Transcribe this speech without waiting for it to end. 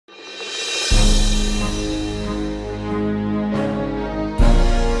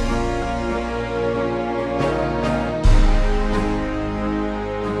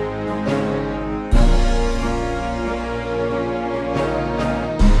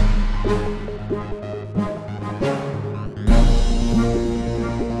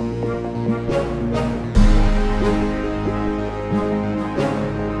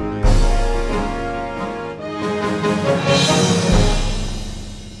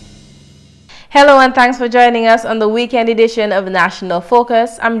Hello and thanks for joining us on the weekend edition of National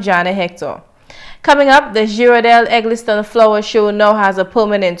Focus. I'm Jarna Hector. Coming up, the Egliston Flower Show now has a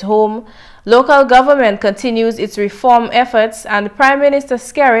permanent home. Local government continues its reform efforts, and Prime Minister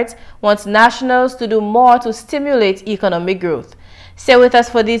Skerritt wants nationals to do more to stimulate economic growth. Stay with us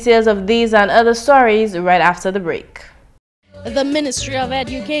for details of these and other stories right after the break. The Ministry of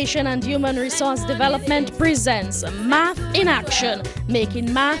Education and Human Resource Development presents Math in Action,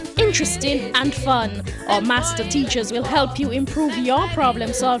 making math interesting and fun. Our master teachers will help you improve your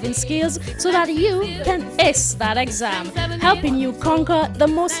problem-solving skills so that you can ace that exam, helping you conquer the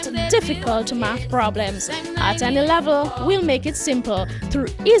most difficult math problems. At any level, we'll make it simple through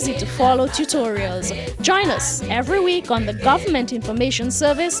easy-to-follow tutorials. Join us every week on the Government Information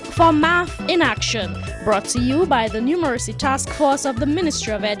Service for Math in Action, brought to you by the Numeracy Task Force of the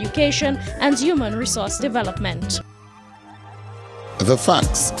Ministry of Education and Human Resource Development. The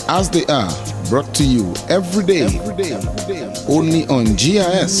facts as they are, brought to you every day. Only on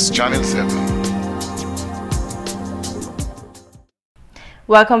GIS Channel 7.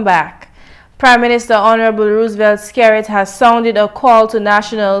 Welcome back. Prime Minister Honorable Roosevelt Skerritt has sounded a call to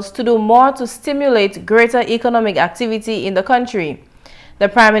nationals to do more to stimulate greater economic activity in the country. The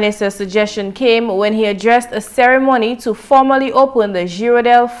Prime Minister's suggestion came when he addressed a ceremony to formally open the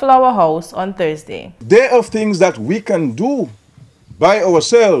Girodel Flower House on Thursday. There are things that we can do by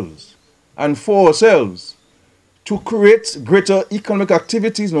ourselves and for ourselves to create greater economic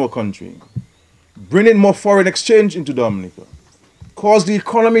activities in our country, bring in more foreign exchange into Dominica, cause the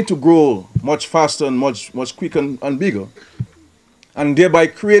economy to grow much faster and much quicker and bigger, and thereby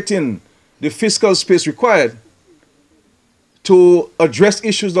creating the fiscal space required to address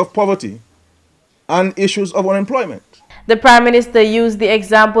issues of poverty and issues of unemployment. The Prime Minister used the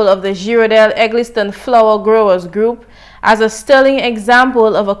example of the Egliston Flower Growers Group as a sterling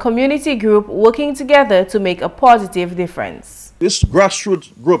example of a community group working together to make a positive difference. These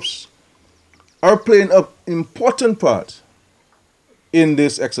grassroots groups are playing an important part in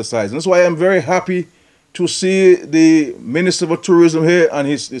this exercise. And that's why I'm very happy to see the Minister of Tourism here and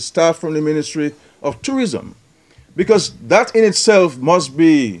his staff from the Ministry of Tourism, because that in itself must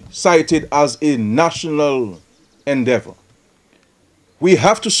be cited as a national endeavor. We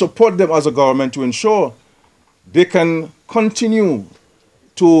have to support them as a government to ensure they can continue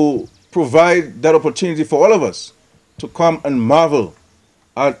to provide that opportunity for all of us to come and marvel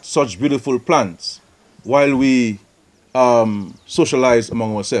at such beautiful plants while we socialize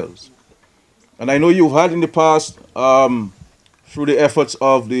among ourselves. And I know you've had in the past, through the efforts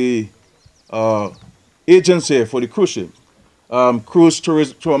of the agency for the cruise ship,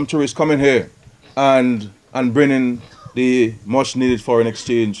 tourists coming here and bringing the much needed foreign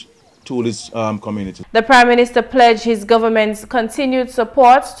exchange to this community. The Prime Minister pledged his government's continued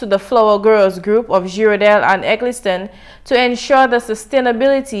support to the Flower Growers Group of Girodel and Egliston to ensure the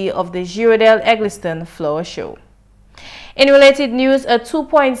sustainability of the Egliston Flower Show. In related news, a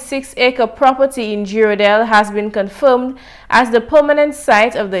 2.6-acre property in Girodel has been confirmed as the permanent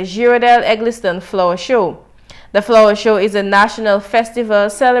site of the Egliston Flower Show. The Flower Show is a national festival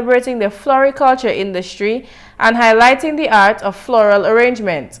celebrating the floriculture industry and highlighting the art of floral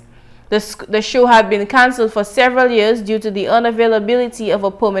arrangement. The show had been cancelled for several years due to the unavailability of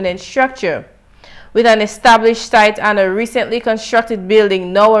a permanent structure. With an established site and a recently constructed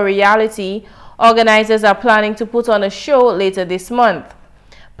building now a reality, organizers are planning to put on a show later this month.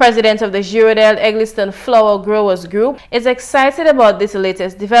 President of the Egliston Flower Growers Group is excited about this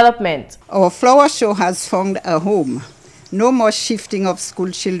latest development. Our flower show has found a home. No more shifting of school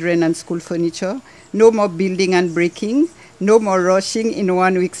children and school furniture, no more building and breaking, no more rushing in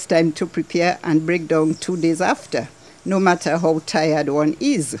 1 week's time to prepare and break down 2 days after, no matter how tired one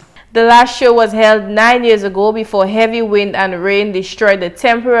is. The last show was held 9 years ago before heavy wind and rain destroyed the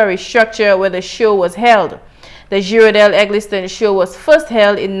temporary structure where the show was held. The Egliston show was first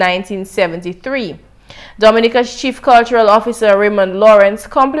held in 1973. Dominica's Chief Cultural Officer Raymond Lawrence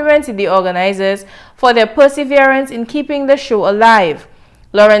complimented the organizers for their perseverance in keeping the show alive.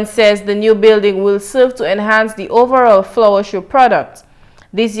 Lawrence says the new building will serve to enhance the overall flower show product.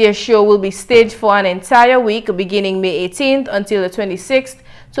 This year's show will be staged for an entire week beginning May 18th until the 26th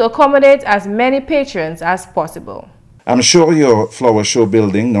to accommodate as many patrons as possible. I'm sure your flower show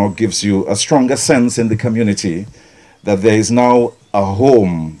building now gives you a stronger sense in the community that there is now a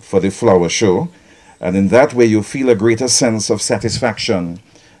home for the flower show, and in that way you feel a greater sense of satisfaction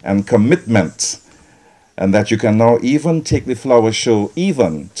and commitment, and that you can now even take the flower show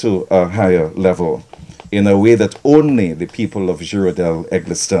even to a higher level in a way that only the people of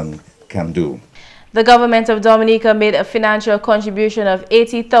Egliston can do. The government of Dominica made a financial contribution of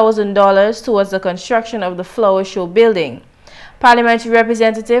 $80,000 towards the construction of the Flower Show building. Parliamentary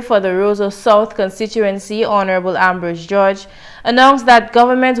Representative for the Roseau South constituency, Honorable Ambrose George, announced that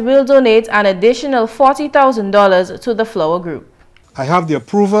government will donate an additional $40,000 to the Flower Group. I have the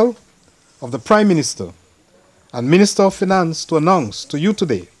approval of the Prime Minister and Minister of Finance to announce to you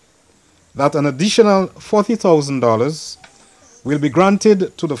today that an additional $40,000 will be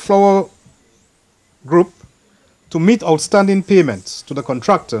granted to the Flower Group to meet outstanding payments to the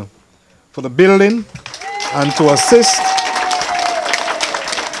contractor for the building and to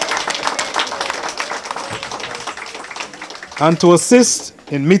assist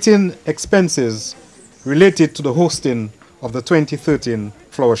in meeting expenses related to the hosting of the 2013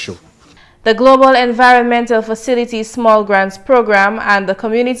 Flower Show. The Global Environmental Facilities Small Grants Program and the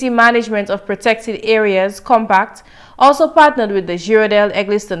Community Management of Protected Areas Compact also partnered with the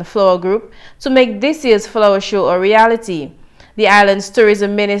Girardel-Egliston Flower Group to make this year's Flower Show a reality. The island's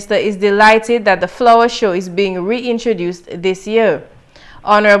tourism minister is delighted that the Flower Show is being reintroduced this year.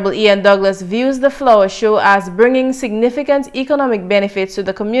 Honorable Ian Douglas views the Flower Show as bringing significant economic benefits to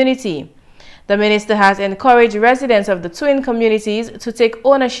the community. The minister has encouraged residents of the twin communities to take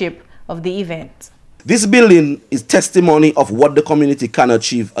ownership of the event. This building is testimony of what the community can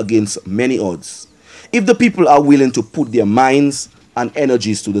achieve against many odds, if the people are willing to put their minds and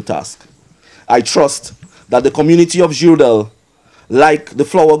energies to the task. I trust that the community of Girardel, like the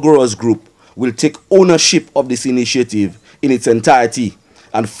Flower Growers Group, will take ownership of this initiative in its entirety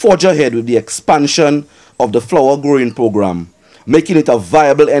and forge ahead with the expansion of the flower growing program, making it a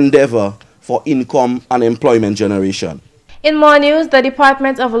viable endeavor for income and employment generation. In more news, the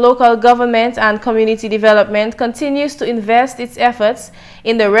Department of Local Government and Community Development continues to invest its efforts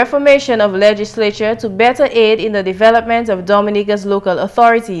in the reformation of legislature to better aid in the development of Dominica's local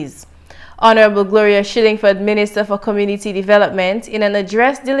authorities. Honorable Gloria Shillingford, Minister for Community Development, in an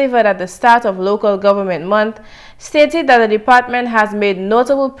address delivered at the start of Local Government Month, stated that the department has made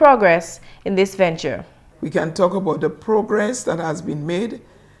notable progress in this venture. We can talk about the progress that has been made,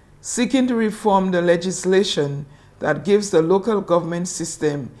 seeking to reform the legislation that gives the local government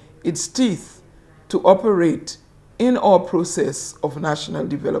system its teeth to operate in our process of national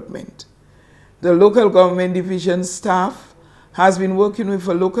development. The local government division staff has been working with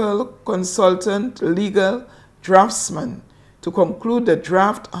a local consultant, legal draftsman to conclude the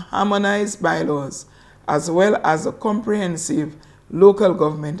draft harmonized bylaws as well as a comprehensive local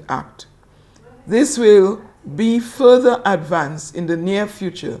government act. This will be further advanced in the near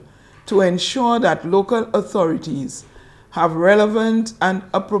future to ensure that local authorities have relevant and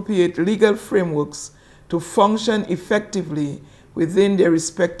appropriate legal frameworks to function effectively within their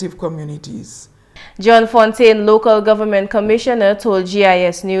respective communities. John Fontaine, Local Government Commissioner, told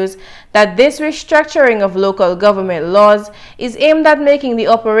GIS News that this restructuring of local government laws is aimed at making the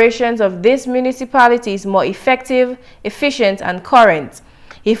operations of these municipalities more effective, efficient, and current.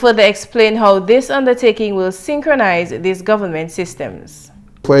 He further explained how this undertaking will synchronize these government systems.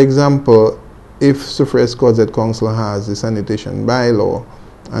 For example, if Suffrage Closet Council has a sanitation bylaw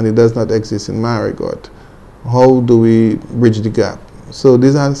and it does not exist in Marigot, how do we bridge the gap? So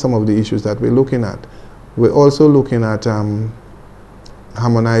these are some of the issues that we're looking at. We're also looking at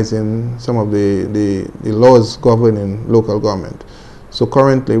harmonizing some of the laws governing local government. So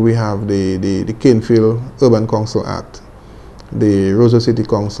currently we have the Canefield Urban Council Act, the Roseau City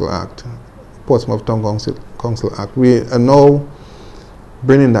Council Act, Portsmouth Town Council Act. We are now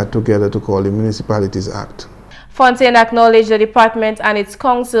bringing that together to call the Municipalities Act. Fontaine acknowledged the department and its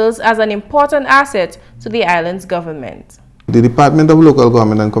councils as an important asset to the island's government. The Department of Local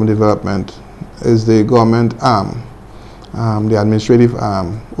Government and Community Development is the government arm, the administrative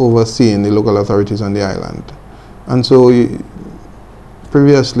arm overseeing the local authorities on the island. And so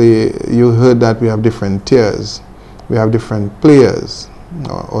previously you heard that we have different tiers, we have different players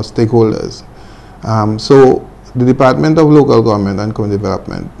or stakeholders. So the Department of Local Government and Community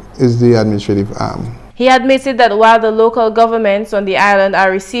Development is the administrative arm. He admitted that while the local governments on the island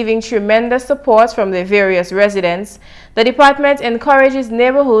are receiving tremendous support from the various residents, the department encourages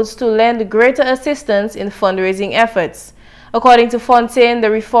neighborhoods to lend greater assistance in fundraising efforts. According to Fontaine, the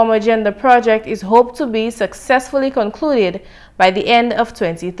Reform Agenda project is hoped to be successfully concluded by the end of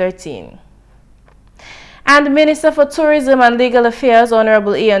 2013. And Minister for Tourism and Legal Affairs,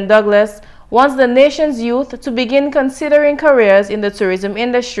 Honorable Ian Douglas, wants the nation's youth to begin considering careers in the tourism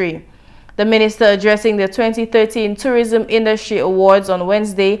industry. The minister, addressing the 2013 Tourism Industry Awards on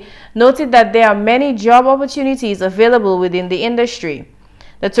Wednesday, noted that there are many job opportunities available within the industry.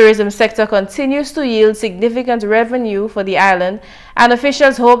 The tourism sector continues to yield significant revenue for the island, and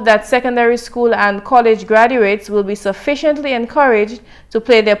officials hope that secondary school and college graduates will be sufficiently encouraged to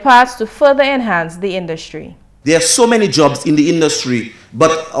play their parts to further enhance the industry. There are so many jobs in the industry,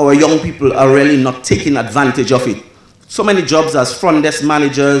 but our young people are really not taking advantage of it. So many jobs as front desk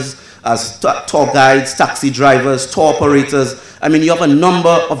managers, as tour guides, taxi drivers, tour operators. I mean, you have a number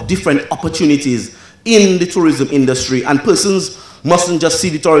of different opportunities in the tourism industry, and persons mustn't just see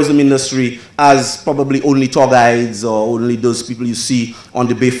the tourism industry as probably only tour guides or only those people you see on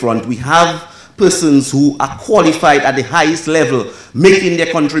the bayfront. We have persons who are qualified at the highest level, making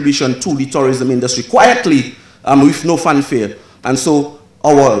their contribution to the tourism industry quietly, with no fanfare. And so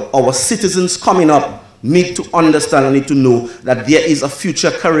our citizens coming up need to understand and need to know that there is a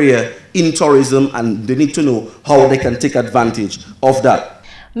future career in tourism, and they need to know how they can take advantage of that.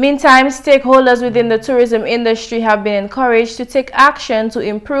 Meantime, stakeholders within the tourism industry have been encouraged to take action to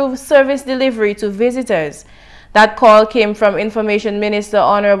improve service delivery to visitors. That call came from Information Minister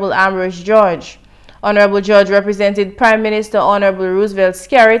Honorable Ambrose George. Honorable George represented Prime Minister Honorable Roosevelt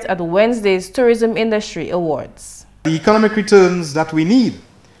Skerrit at Wednesday's Tourism Industry Awards. The economic returns that we need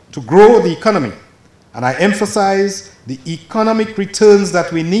to grow the economy, and I emphasize the economic returns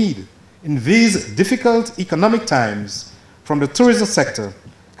that we need in these difficult economic times from the tourism sector,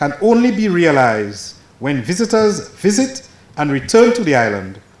 can only be realized when visitors visit and return to the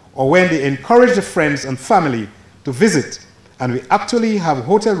island, or when they encourage their friends and family to visit, and we actually have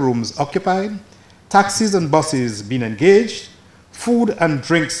hotel rooms occupied, taxis and buses being engaged, food and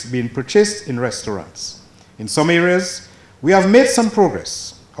drinks being purchased in restaurants. In some areas, we have made some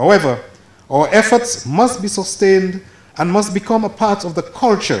progress. However, our efforts must be sustained and must become a part of the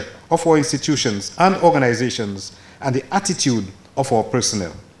culture of our institutions and organizations and the attitude of our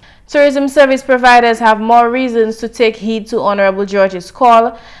personnel. Tourism service providers have more reasons to take heed to Honorable George's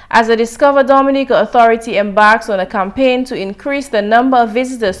call as the Discover Dominica Authority embarks on a campaign to increase the number of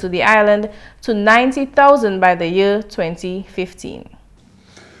visitors to the island to 90,000 by the year 2015.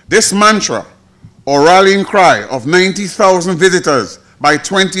 This mantra, or rallying cry of 90,000 visitors by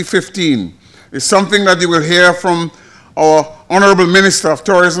 2015, is something that you will hear from our Honorable Minister of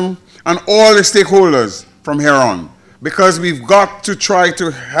Tourism and all the stakeholders from here on, because we've got to try to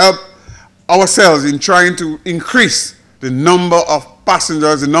help ourselves in trying to increase the number of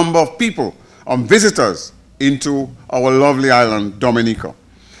passengers, the number of people, visitors into our lovely island, Dominica.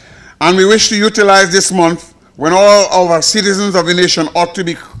 And we wish to utilize this month when all our citizens of the nation ought to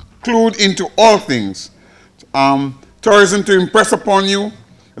be clued into all things. Tourism to impress upon you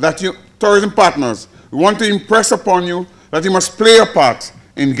that tourism partners, we want to impress upon you that you must play a part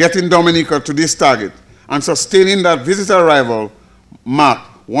in getting Dominica to this target and sustaining that visitor arrival mark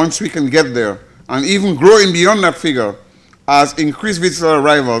once we can get there, and even growing beyond that figure, as increased visitor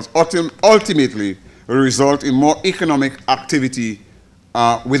arrivals ultimately will result in more economic activity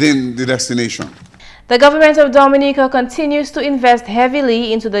within the destination. The government of Dominica continues to invest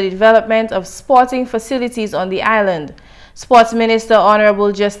heavily into the development of sporting facilities on the island. Sports Minister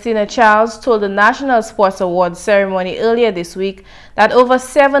Honorable Justina Charles told the National Sports Awards ceremony earlier this week that over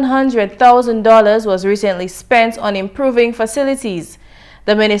 $700,000 was recently spent on improving facilities.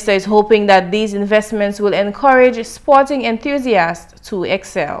 The minister is hoping that these investments will encourage sporting enthusiasts to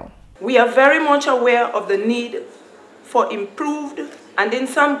excel. We are very much aware of the need for improved and, in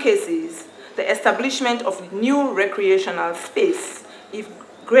some cases, the establishment of new recreational space if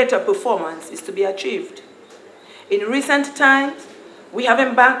greater performance is to be achieved. In recent times, we have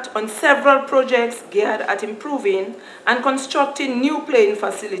embarked on several projects geared at improving and constructing new playing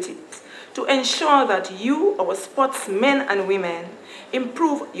facilities to ensure that you, our sportsmen and women,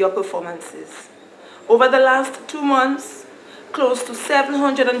 improve your performances. Over the last 2 months, close to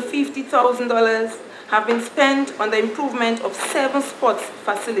 $750,000 have been spent on the improvement of 7 sports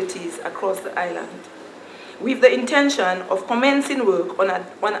facilities across the island, with the intention of commencing work on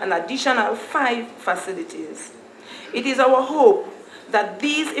an additional 5 facilities. It is our hope that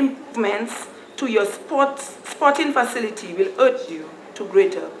these improvements to your sporting facility will urge you to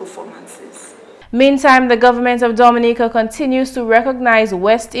greater performances. Meantime, the government of Dominica continues to recognize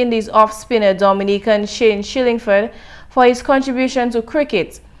West Indies off-spinner Dominican Shane Shillingford for his contribution to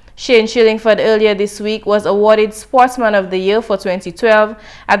cricket. Shane Shillingford earlier this week was awarded Sportsman of the Year for 2012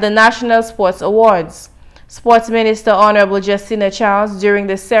 at the National Sports Awards. Sports Minister Honorable Justina Charles during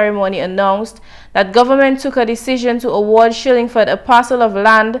the ceremony announced that government took a decision to award Shillingford a parcel of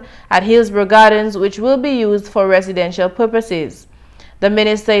land at Hillsborough Gardens which will be used for residential purposes. The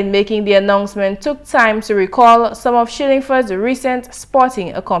minister, in making the announcement, took time to recall some of Shillingford's recent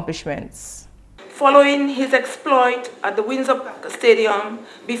sporting accomplishments. following his exploit at the Windsor Park Stadium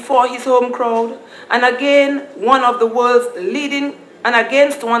before his home crowd, and against one of the world's leading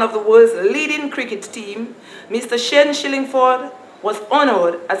cricket team, Mr. Shane Shillingford was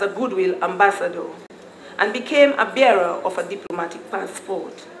honored as a goodwill ambassador and became a bearer of a diplomatic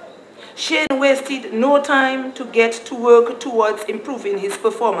passport. Shane wasted no time to get to work towards improving his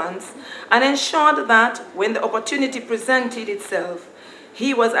performance and ensured that when the opportunity presented itself,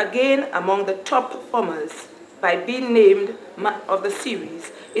 he was again among the top performers by being named man of the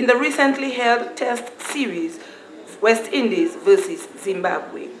series in the recently held Test series West Indies versus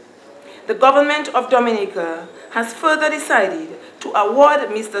Zimbabwe. The government of Dominica has further decided to award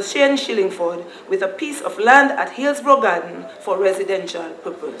Mr. Shane Shillingford with a piece of land at Hillsborough Garden for residential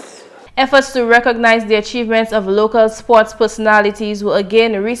purpose. Efforts to recognize the achievements of local sports personalities were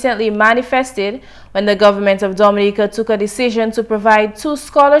again recently manifested when the government of Dominica took a decision to provide 2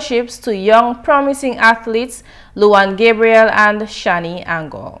 scholarships to young promising athletes, Luan Gabriel and Shani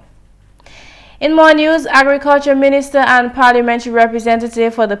Angol. In more news, Agriculture Minister and Parliamentary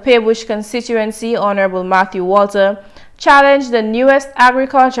Representative for the Paybush constituency, Honorable Matthew Walter, challenged the newest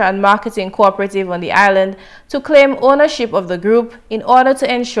agriculture and marketing cooperative on the island to claim ownership of the group in order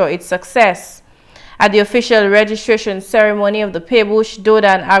to ensure its success. At the official registration ceremony of the Paybush,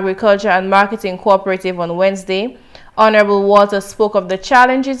 Dodan Agriculture and Marketing Cooperative on Wednesday, Honorable Walter spoke of the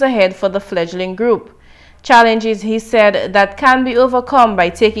challenges ahead for the fledgling group. Challenges, he said, that can be overcome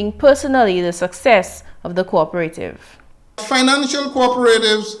by taking personally the success of the cooperative. Financial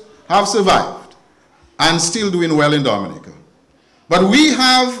cooperatives have survived and still doing well in Dominica. But we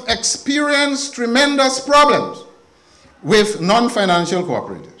have experienced tremendous problems with non-financial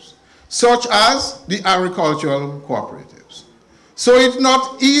cooperatives, such as the agricultural cooperatives. So it's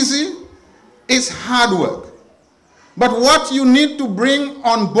not easy, it's hard work. But what you need to bring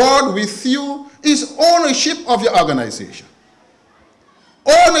on board with you is ownership of your organization.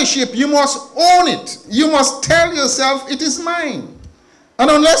 Ownership, you must own it. You must tell yourself it is mine.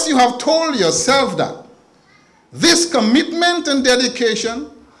 And unless you have told yourself that, this commitment and dedication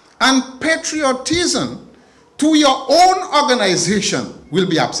and patriotism to your own organization will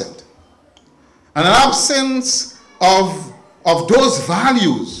be absent. And an absence of those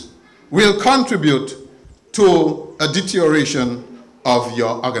values will contribute to a deterioration of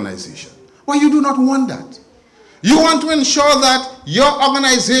your organization. Well, you do not want that. You want to ensure that your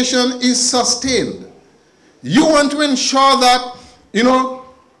organization is sustained. You want to ensure that,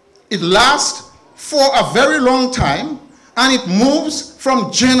 it lasts for a very long time and it moves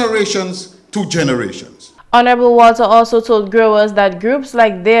from generations to generations. Honorable Walter also told growers that groups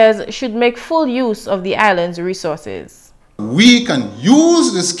like theirs should make full use of the island's resources. We can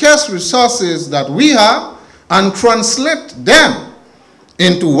use the scarce resources that we have and translate them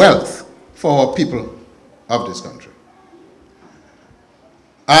into wealth for our people of this country.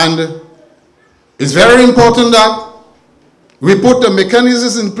 And it's very important that we put the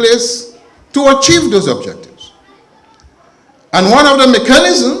mechanisms in place to achieve those objectives. And one of the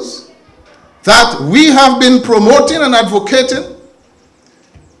mechanisms that we have been promoting and advocating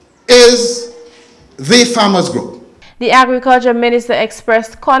is the farmers group. The Agriculture Minister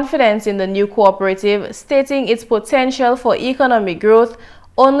expressed confidence in the new cooperative, stating its potential for economic growth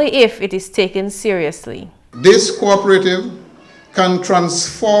only if it is taken seriously. This cooperative can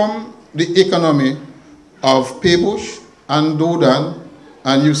transform the economy of Paybush and Dodan.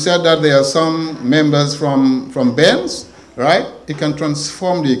 And you said that there are some members from Benz, right? It can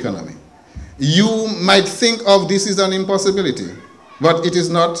transform the economy. You might think of this as an impossibility, but it is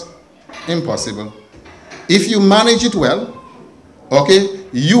not impossible. If you manage it well, okay,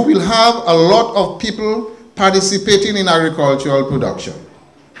 you will have a lot of people participating in agricultural production.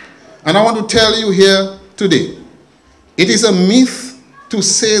 And I want to tell you here today, it is a myth to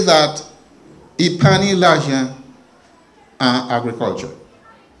say that Ipani l'argent en agriculture.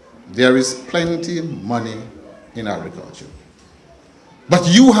 There is plenty money in agriculture. But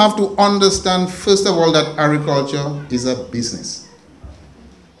you have to understand, first of all, that agriculture is a business.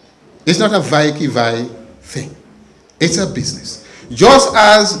 It's not a vai-ki-vai thing. It's a business. Just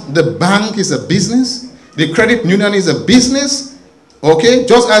as the bank is a business, the credit union is a business, okay?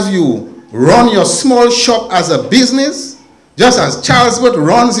 Just as you run your small shop as a business, just as Charles Wood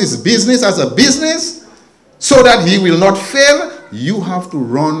runs his business as a business, so that he will not fail, you have to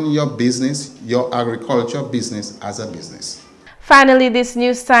run your business, your agriculture business, as a business. Finally, this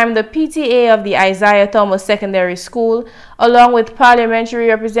news time, the PTA of the Isaiah Thomas Secondary School, along with parliamentary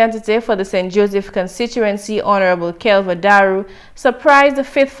representative for the St. Joseph constituency, Honorable Kelva Daru, surprised the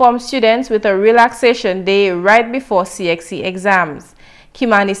 5th form students with a relaxation day right before CXC exams.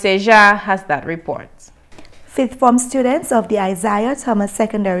 Kimani Seja has that report. 5th form students of the Isaiah Thomas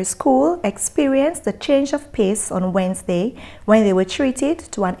Secondary School experienced a change of pace on Wednesday when they were treated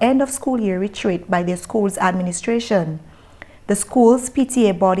to an end-of-school-year retreat by their school's administration. The school's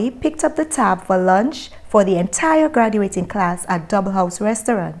PTA body picked up the tab for lunch for the entire graduating class at Double House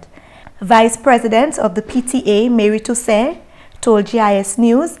Restaurant. Vice President of the PTA, Mary Toussaint, told GIS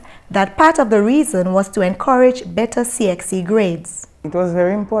News that part of the reason was to encourage better CXC grades. It was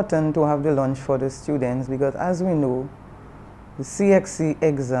very important to have the lunch for the students because, as we know, the CXC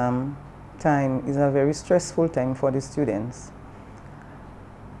exam time is a very stressful time for the students.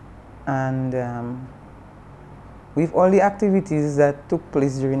 And with all the activities that took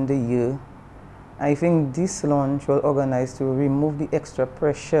place during the year, I think this lunch was organized to remove the extra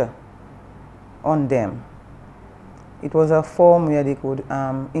pressure on them. It was a form where they could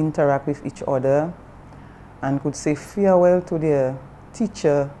interact with each other and could say farewell to their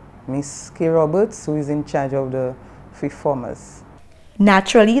teacher, Miss K. Roberts, who is in charge of the 5th formers.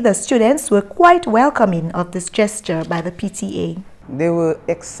 Naturally, the students were quite welcoming of this gesture by the PTA. They were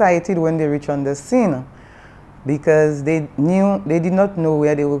excited when they reached on the scene because they did not know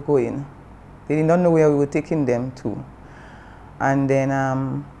where they were going. They did not know where we were taking them to. And then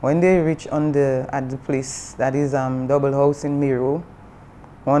when they reached at the place that is Double House in Miro,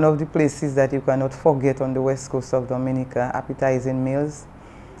 one of the places that you cannot forget on the west coast of Dominica, appetizing meals,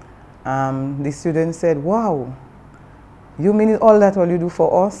 the students said, "Wow, you mean all that all you do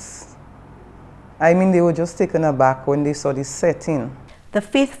for us?" I mean, they were just taken aback when they saw this setting. The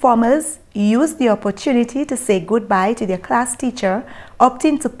 5th formers used the opportunity to say goodbye to their class teacher,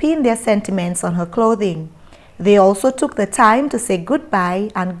 opting to pin their sentiments on her clothing. They also took the time to say goodbye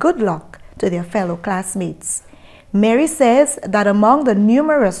and good luck to their fellow classmates. Mary says that among the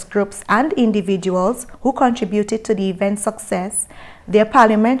numerous groups and individuals who contributed to the event's success, their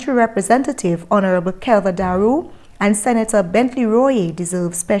parliamentary representative, Honorable Kelva Daru, and Senator Bentley Roye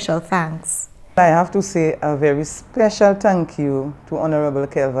deserve special thanks. I have to say a very special thank you to Honorable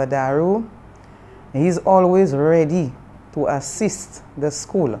Kelva Daru. He's always ready to assist the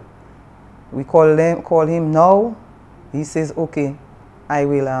school. We call him now. He says, "Okay, I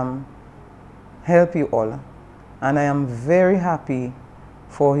will help you all." And I am very happy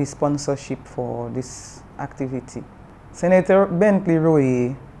for his sponsorship for this activity. Senator Bentley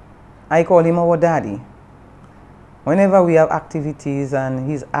Roye, I call him our daddy. Whenever we have activities and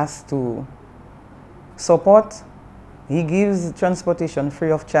he's asked to support, he gives transportation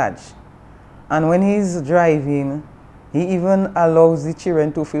free of charge. And when he's driving, he even allows the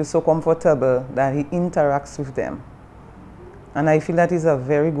children to feel so comfortable that he interacts with them. And I feel that is a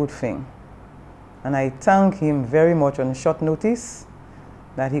very good thing. And I thank him very much on short notice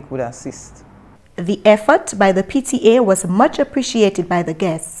that he could assist. The effort by the PTA was much appreciated by the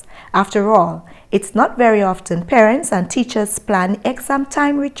guests. After all, it's not very often parents and teachers plan exam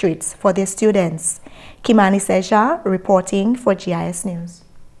time retreats for their students. Kimani Seja reporting for GIS News.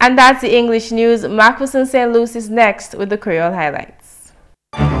 And that's the English news. McPherson St. Luce is next with the Creole highlights.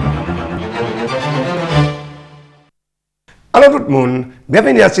 Alors tout le monde,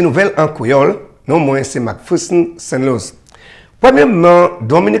 bienvenue à cette nouvelle en créole. Non moins c'est McPherson St. Luce. Premièrement,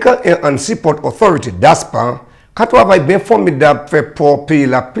 Dominica and Seaport Authority DASPA qui travaille bien formidable fait pour pays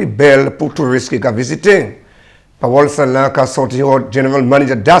la plus belle pour touristes qui vont visiter. Parole celle-là qu'a sorti au General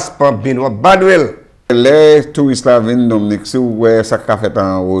Manager DASPA Benoît Badwell. Les touristes qui viennent Dominique, si vous voyez ça qu'a fait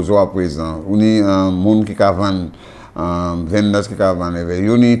en Roseau à présent, on y a un monde qui a vendu, vendeurs qui a vendu,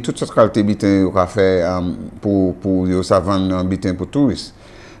 on y a toutes sortes de qualités bitin qui a fait pour ça vendre un bitin pour touristes.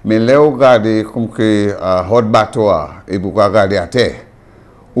 Mais là, vous regardez comme que hot bateau et vous regardez à terre,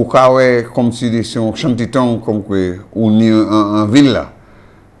 ou comme si des chantiton comme que on est en ville là.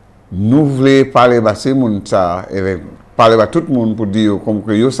 Nous voulons parler à ces monde ça et parler à tout le monde pour dire comme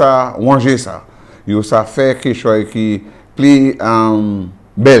que yo ça manger ça. Yo ça fait quelque chose qui plus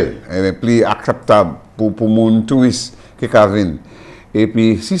belle et plus acceptable pour monde touriste qui viennent. Et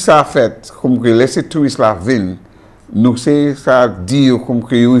puis si ça fait comme que laisser touristes là viennent, nous c'est ça dire comme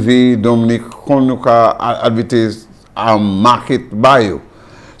que arrivé Dominique qu'on nous a advertise à market bio.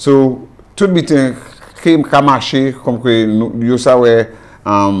 So tout bitin qui a marché comme que yo ça ouais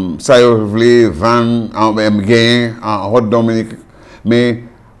ça yo voulait vendre gain en hot Dominique mais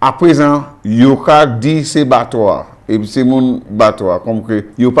à présent, yo ka dit c'est bateau et puis c'est mon bateau comme que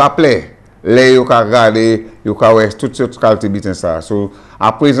yo pas plaît les yo ka regarder, yo ka wè toute cette qualité bitin ça. So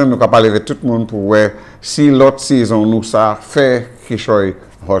à présent nous ka parler avec tout le monde pour voir si l'autre saison nous ça fait qui choy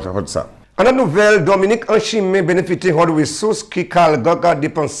hot ça. En la nouvelle, Dominique Anchimé bénéficie de ressources qui calent gaga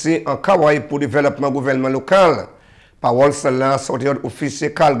dépensées en Kawaii pour le développement gouvernement local. Parole cela sortie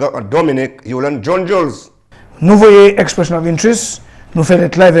officier Calga en Dominique, Yolan John Jules. Nous voyons expression of interest, nous faisons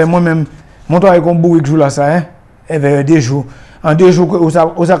être live moi-même, mon travail comme beaucoup de jours là ça, hein, et vers 2 jours. En 2 jours,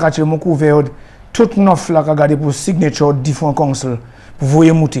 vous avez mon couvert, tout neuf là, regardez pour signature différents council, pour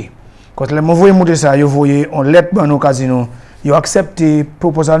voyer monter. Quand vous voyez monter ça, vous voyez, on lettre dans nos casinos, vous acceptez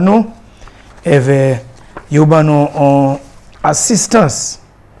proposal nous, et vous avez assistance.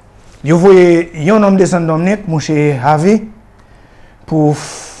 Vous voyez, un homme de Saint Dominique, mon cher Harvey, pour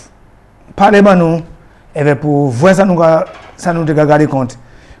parler de nous, et pour voir ça nous de garder compte.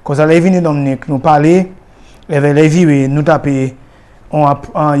 Quand ça venu Dominique, nous parler, et les vieux, nous taper, on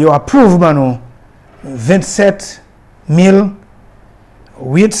approuve nous 27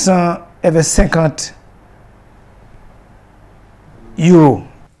 850 €.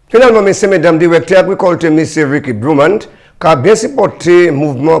 Finalement, messieurs, mesdames, directeur agriculture, M. Ricky Brumant, qui a bien supporté le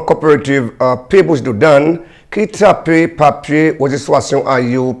mouvement coopératif Pébouche de Dan, qui tapé papier aux situations à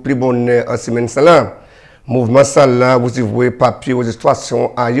you plus bonne en semaine là. Mouvement ça là, vous voyez papier aux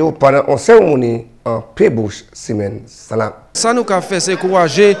situations à you pendant une cérémonie en Pébouche semaine là. Ça nous a fait, c'est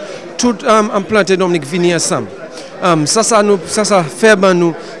encourager tout implanté Dominique venir ensemble. Ça fait ben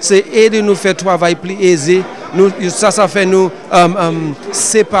nous, c'est aider nous faire travail plus aisé. Nous, ça fait nous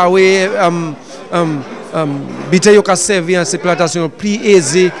séparer bité yo ka servir en ces plantations plus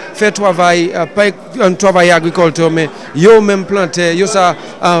aisé, faire travail pas un travail agriculteur mais yo même planter, yo ça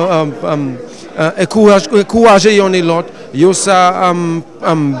encourager yon et l'autre, yo ça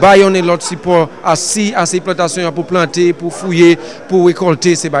ba yon et l'autre support à ces plantations pour planter, pour fouiller, pour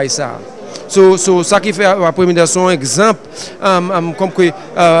récolter ces bail ça. Ça qui fait la première son exemple comme que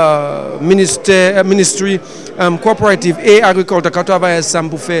ministry coopérative et agriculture qui travaille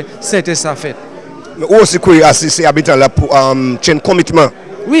ensemble pour faire cette ça fait. Ou aussi que assister habitants là pour chain commitment.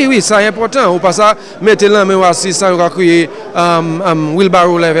 Oui, ça est important. Ou pas ça, mettez là mais aussi ça va créer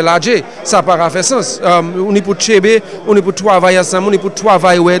wheelbarrow level âgé, ça pas faire sens. On est pour chébé, on est pour travailler ensemble, on est pour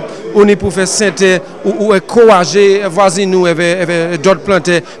travailler, on est pour faire santé ou encourager voisins nous et d'autres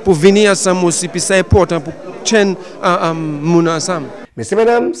planter pour venir ensemble aussi puis c'est important pour chain moun ensemble. Messieurs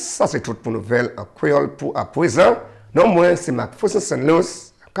mesdames, ça c'est tout pour nouvelle en créole pour à présent. Non moins c'est McPherson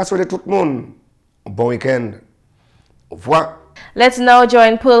Luce. Qu'à souhaiter tout le monde bon week-end. Au revoir. Let's now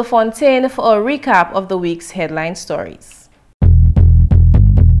join Pearl Fontaine for a recap of the week's headline stories.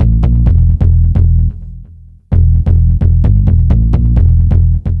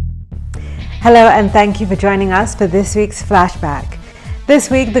 Hello and thank you for joining us for this week's flashback. This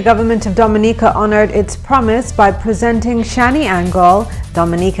week, the government of Dominica honored its promise by presenting Shani Angol,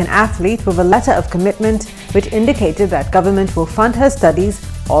 Dominican athlete, with a letter of commitment which indicated that government will fund her studies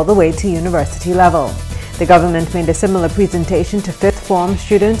all the way to university level. The government made a similar presentation to 5th form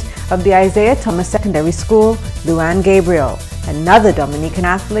student of the Isaiah Thomas Secondary School, Luann Gabriel, another Dominican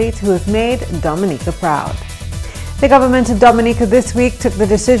athlete who has made Dominica proud. The government of Dominica this week took the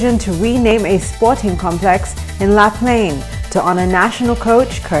decision to rename a sporting complex in La Plaine to honor national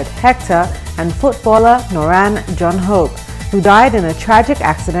coach Kurt Hector and footballer Noran John Hope, who died in a tragic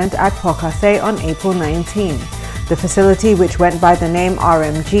accident at Pocase on April 19. The facility, which went by the name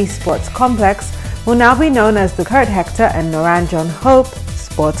RMG Sports Complex, will now be known as the Kurt Hector and Noran John Hope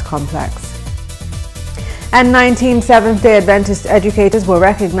Sports Complex. And 19 Seventh-day Adventist educators were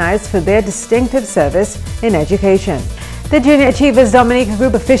recognized for their distinctive service in education. The Junior Achievers Dominica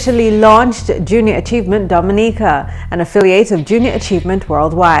Group officially launched Junior Achievement Dominica, an affiliate of Junior Achievement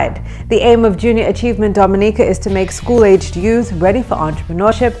Worldwide. The aim of Junior Achievement Dominica is to make school-aged youth ready for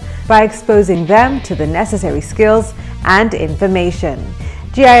entrepreneurship by exposing them to the necessary skills and information.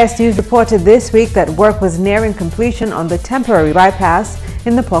 GIS News reported this week that work was nearing completion on the temporary bypass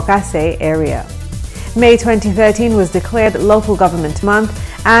in the Pocase area. May 2013 was declared Local Government Month,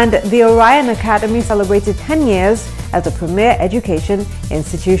 and the Orion Academy celebrated 10 years as a premier education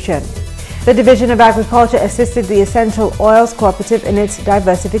institution. The Division of Agriculture assisted the Essential Oils Cooperative in its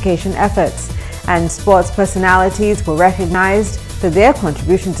diversification efforts, and sports personalities were recognized for their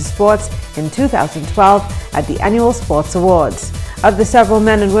contribution to sports in 2012 at the Annual Sports Awards. Of the several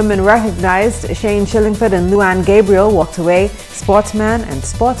men and women recognized, Shane Shillingford and Luann Gabriel walked away Sportsman and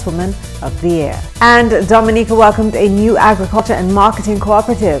Sportswoman of the Year. And Dominica welcomed a new agriculture and marketing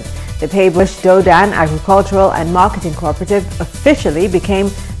cooperative. The Paybush Dodan Agricultural and Marketing Cooperative officially became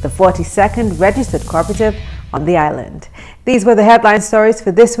the 42nd registered cooperative on the island. These were the headline stories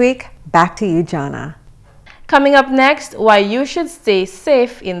for this week. Back to you, Jarna. Coming up next, why you should stay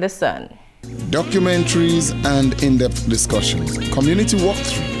safe in the sun. Documentaries and in-depth discussions, community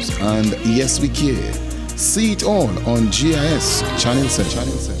walkthroughs, and Yes We Care. See it all on GIS Channel 7.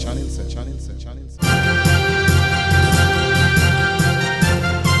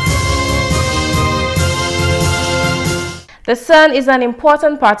 The sun is an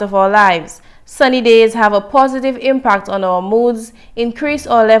important part of our lives. Sunny days have a positive impact on our moods, increase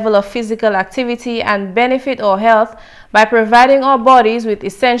our level of physical activity, and benefit our health by providing our bodies with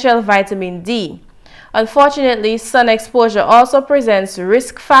essential vitamin D. Unfortunately, sun exposure also presents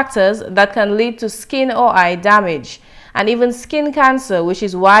risk factors that can lead to skin or eye damage, and even skin cancer, which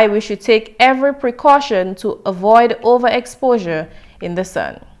is why we should take every precaution to avoid overexposure in the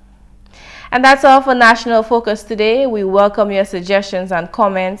sun. And that's all for National Focus today. We welcome your suggestions and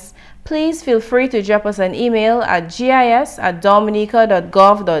comments. Please feel free to drop us an email at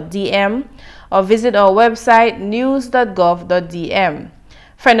gis@dominica.gov.dm or visit our website news.gov.dm.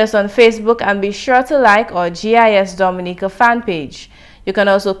 Friend us on Facebook and be sure to like our GIS Dominica fan page. You can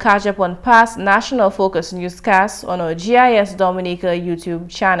also catch up on past National Focus newscasts on our GIS Dominica YouTube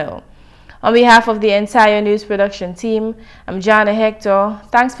channel. On behalf of the entire news production team, I'm Jarna Hector.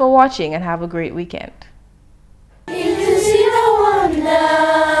 Thanks for watching and have a great weekend. If you see the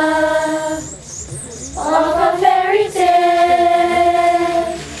wonder